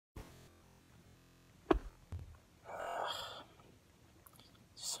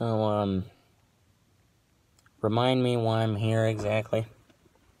So, remind me why I'm here exactly.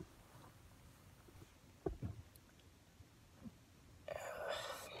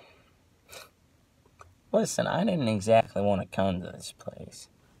 Listen, I didn't exactly want to come to this place.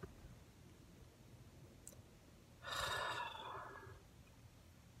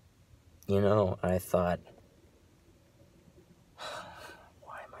 You know, I thought,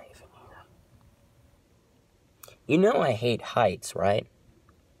 why am I even here? You know I hate heights, right?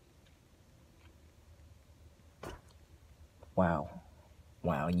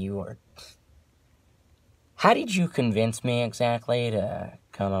 Wow, you are... How did you convince me exactly to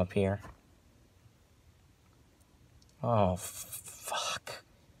come up here? Oh, fuck.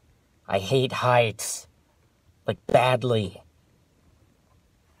 I hate heights. Like, badly.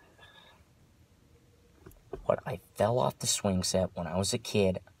 What, I fell off the swing set when I was a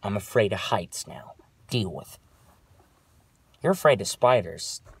kid. I'm afraid of heights now. Deal with it. You're afraid of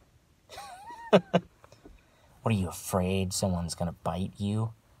spiders. What, are you afraid someone's gonna bite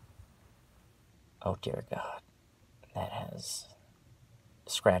you? Oh, dear God. That has...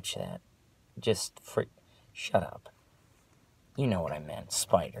 Scratch that. Just shut up. You know what I meant.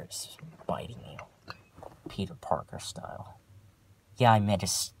 Spiders biting you. Peter Parker style. Yeah, I meant a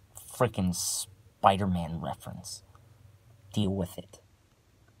freaking Spider-Man reference. Deal with it.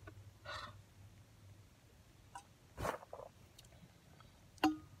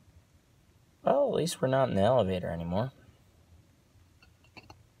 Well, at least we're not in the elevator anymore.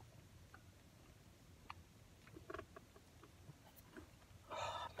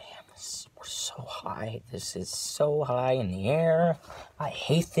 Oh, man, we're so high. This is so high in the air. I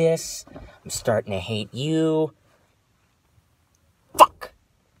hate this. I'm starting to hate you. Fuck!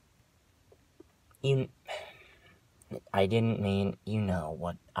 I didn't mean, you know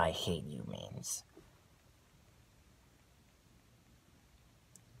what I hate you means.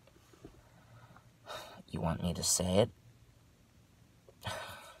 You want me to say it?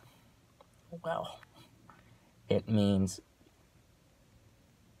 Well, it means,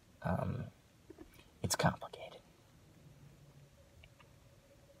 it's complicated.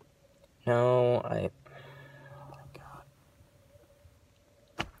 No, oh my God.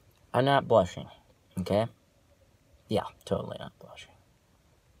 I'm not blushing, okay? Yeah, totally not blushing.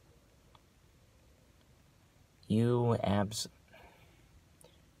 Do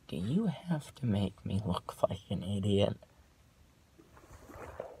you have to make me look like an idiot?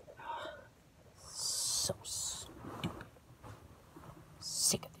 So stupid.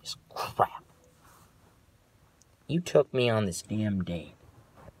 Sick of this crap. You took me on this damn date.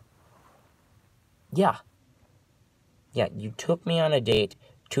 Yeah, you took me on a date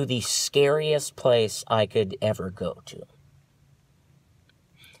to the scariest place I could ever go to.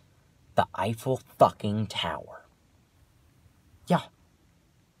 The Eiffel fucking Tower.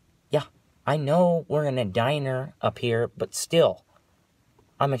 Yeah, I know we're in a diner up here, but still,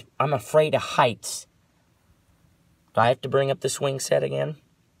 I'm afraid of heights. Do I have to bring up the swing set again?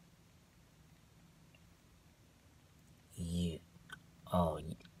 You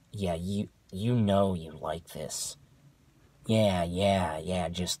know you like this. Yeah,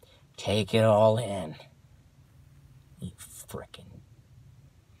 just take it all in. You frickin'...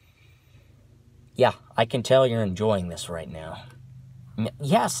 Yeah, I can tell you're enjoying this right now.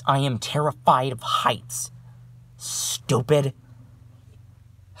 Yes, I am terrified of heights. Stupid.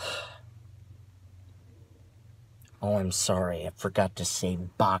 Oh, I'm sorry, I forgot to say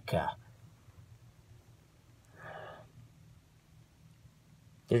baka.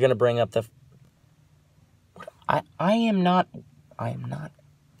 You're gonna bring up the... I am not a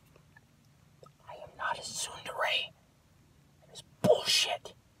Tsundere. That is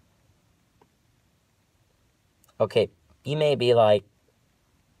bullshit. Okay, you may be like,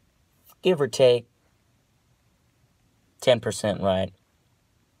 give or take, 10% right.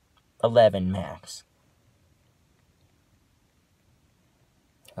 11 max.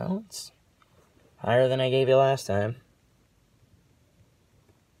 Well, it's higher than I gave you last time.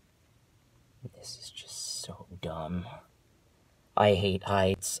 This is just so dumb. I hate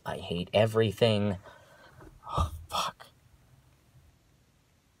heights. I hate everything. Oh, fuck.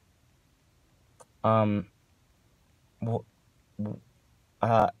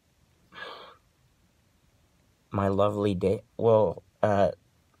 My lovely date. Well,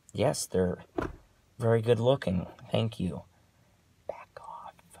 yes, they're very good looking. Thank you. Back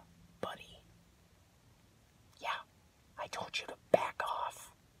off, buddy. Yeah, I told you to back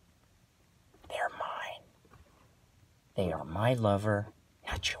off. They're mine. They are my lover,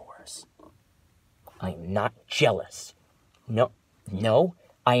 not yours. I am not jealous. No,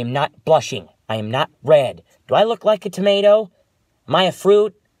 I am not blushing. I am not red. Do I look like a tomato? Am I a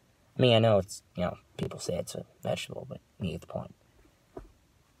fruit? I mean, I know it's, you know, people say it's a vegetable, but you get the point.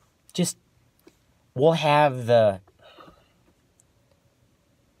 Just, we'll have the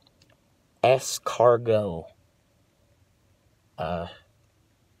escargot.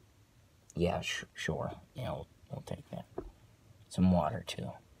 Yeah, sure. Yeah, we'll take that. Some water,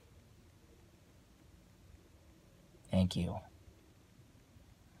 too. Thank you.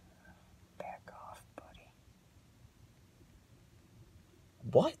 Back off, buddy.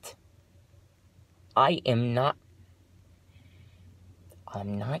 What? I'm not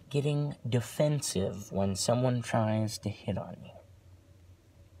getting defensive when someone tries to hit on me.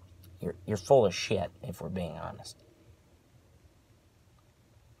 You're full of shit, if we're being honest.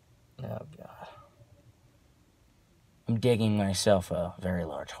 Oh, God. I'm digging myself a very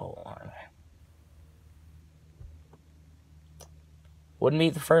large hole, aren't I? Wouldn't be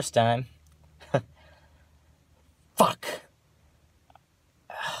the first time. Fuck!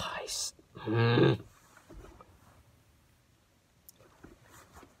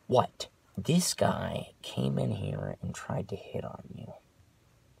 What? This guy came in here and tried to hit on you.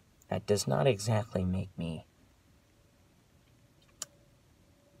 That does not exactly make me...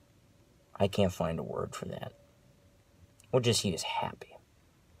 I can't find a word for that. We'll just use happy.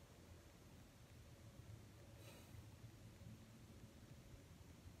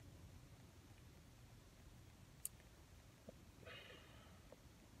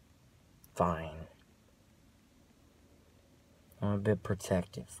 Fine. I'm a bit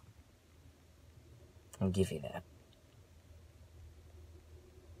protective. I'll give you that.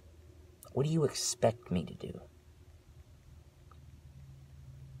 What do you expect me to do?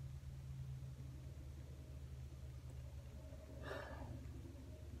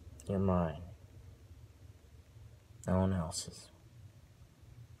 You're mine. No one else's.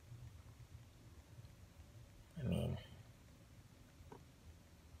 I mean...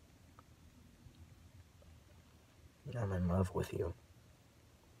 I'm in love with you.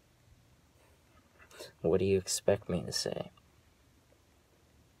 What do you expect me to say?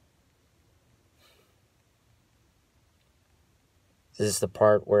 Is this the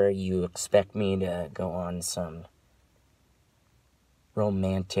part where you expect me to go on some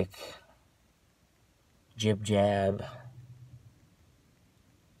romantic jib-jab,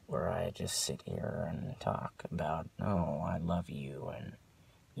 where I just sit here and talk about, oh, I love you, and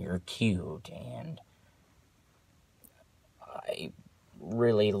you're cute, and I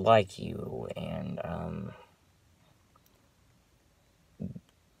really like you, and,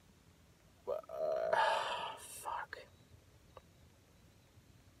 fuck.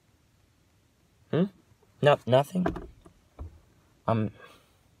 No, nothing?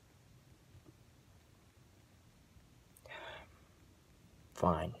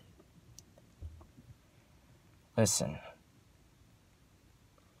 Fine. Listen,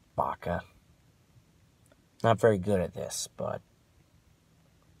 Baka. Not very good at this, but...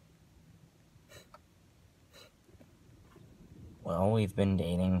 Well, we've been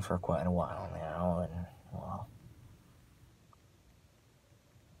dating for quite a while now, and, well...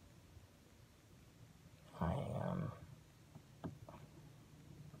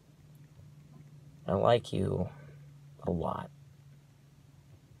 I like you a lot.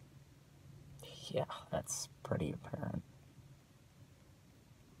 Yeah, that's pretty apparent.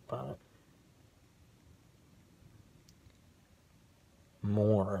 But...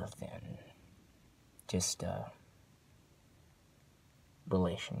 more than just a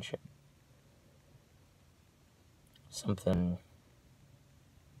relationship. Something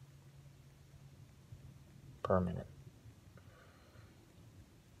permanent.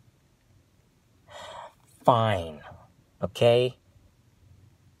 Fine, okay?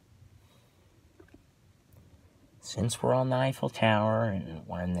 Since we're on the Eiffel Tower and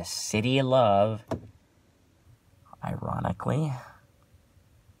we're in the city of love, ironically,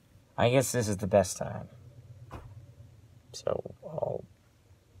 I guess this is the best time. So I'll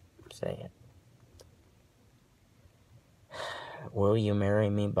say it. Will you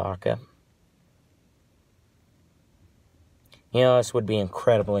marry me, Baka? You know, this would be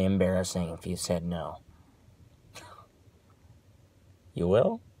incredibly embarrassing if you said no. You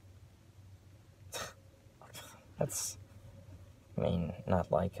will? That's... I mean,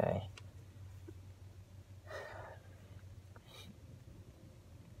 not like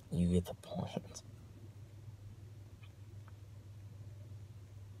You get the point.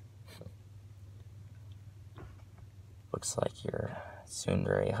 Looks like your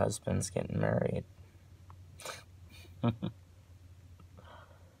Tsundere husband's getting married. I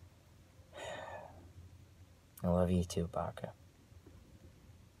love you too, Baka.